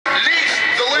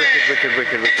Wicked. The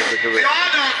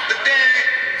order of the day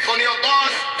from your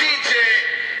boss DJ.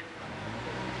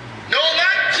 No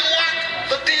matter what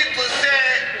the people say,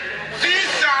 these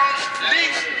sounds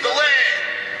lead the way.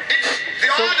 It's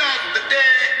the order of the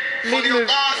day from your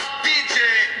boss DJ.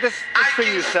 This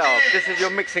thing yourself. This is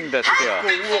your mixing desk here.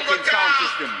 Walk-in sound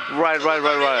system. Right.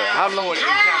 How long? In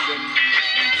Camden.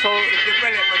 So The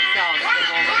development sound at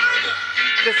the moment.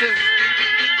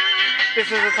 this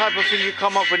is the type of thing you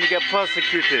come up when you get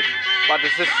persecuted by the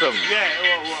system. Yeah,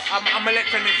 well, I'm an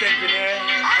electronics engineer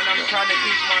and I'm trying to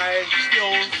keep my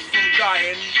skills from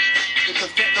dying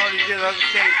because technology doesn't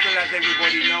stay still, as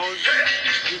everybody knows.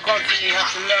 You constantly have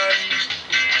to learn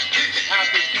how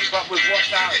to keep up with what's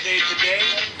out there today.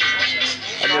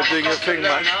 And you're doing your thing,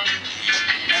 man.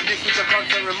 And this is a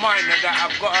constant reminder that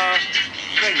I've got a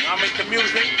thing. I'm into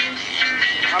music.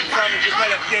 I'm trying to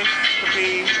develop this to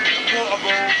be a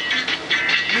portable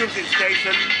music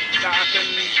station that I can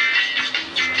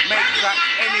make tracks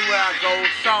anywhere I go,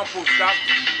 sample stuff,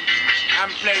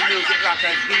 and play music like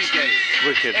a DJ.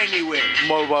 Wicked. Anywhere.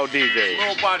 Mobile DJ.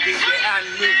 Mobile DJ and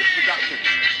music production.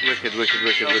 Wicked.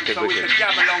 So we can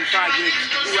jam alongside with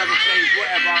whoever plays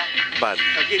whatever, Bad.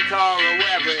 a guitar or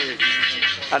whatever it is.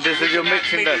 And this is your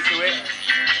mixing desk.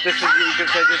 You can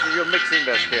say this is your mixing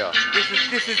desk here. This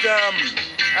is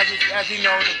as you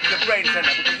know, the brain center,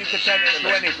 because you can turn it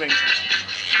into anything,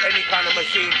 any kind of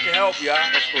machine to help you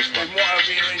with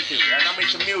whatever you're into. And I'm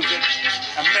into music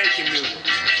and making music.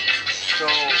 So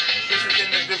this is in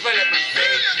the development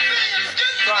stage,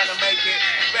 trying to make it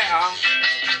better.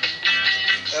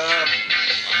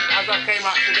 As I came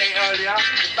up today earlier,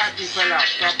 the battery fell out,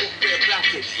 so I put a bit of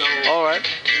plastic. So all right.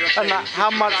 And how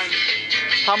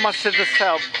much did the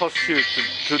setup cost you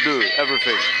to do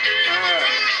everything?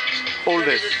 All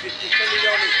this. To tell you the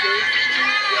honest truth,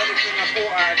 the only thing I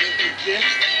bought out of this is this.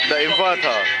 The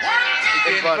inverter.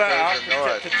 The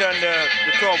inverter to turn the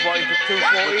 12 volt into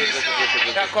 240s.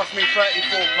 That cost me £34.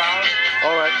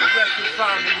 All right. The rest is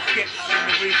found in the skips in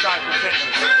the recycle section.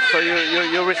 So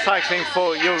you're recycling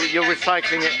you're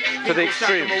recycling it to the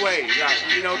extreme. People chuck them away. Like,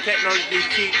 you know, technology is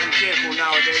cheap and cheerful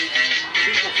nowadays.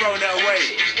 People throwing it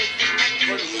away.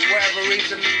 For whatever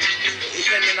reason, it's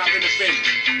ending up in the bin.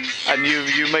 And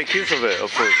you make use of it,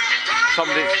 of course. I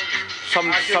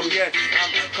do, yes.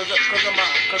 Because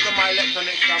of my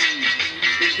electronics, I've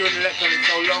been doing electronics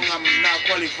so long, I'm now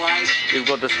qualified. You've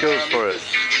got the skills for it.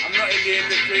 I'm not in the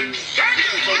industry. This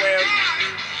is a way of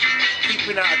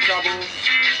keeping out of trouble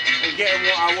and getting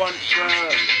what I want for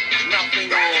nothing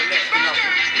or next to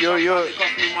nothing. It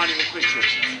costs me money to fix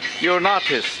it. You're an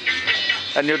artist,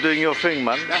 and you're doing your thing,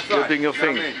 man. That's you're right. doing your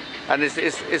thing. You know what I mean?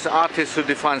 And it's artists who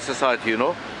define society, you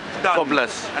know? Done. God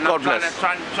bless. And God bless.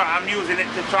 I'm using it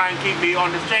to try and keep me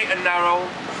on the straight and narrow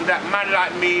so that men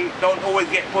like me don't always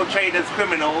get portrayed as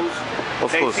criminals.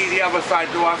 They see the other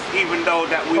side to us, even though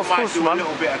that we might do a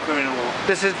little bit of criminal.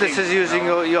 This is using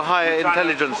your higher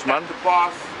intelligence, man. To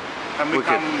pass and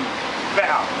become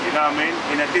better, you know what I mean?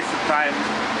 In a distant time.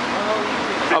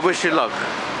 I wish you luck.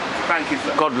 Thank you,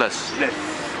 sir. God bless. Bless.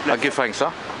 I give thanks, sir.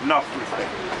 Enough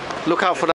respect. Look out for that.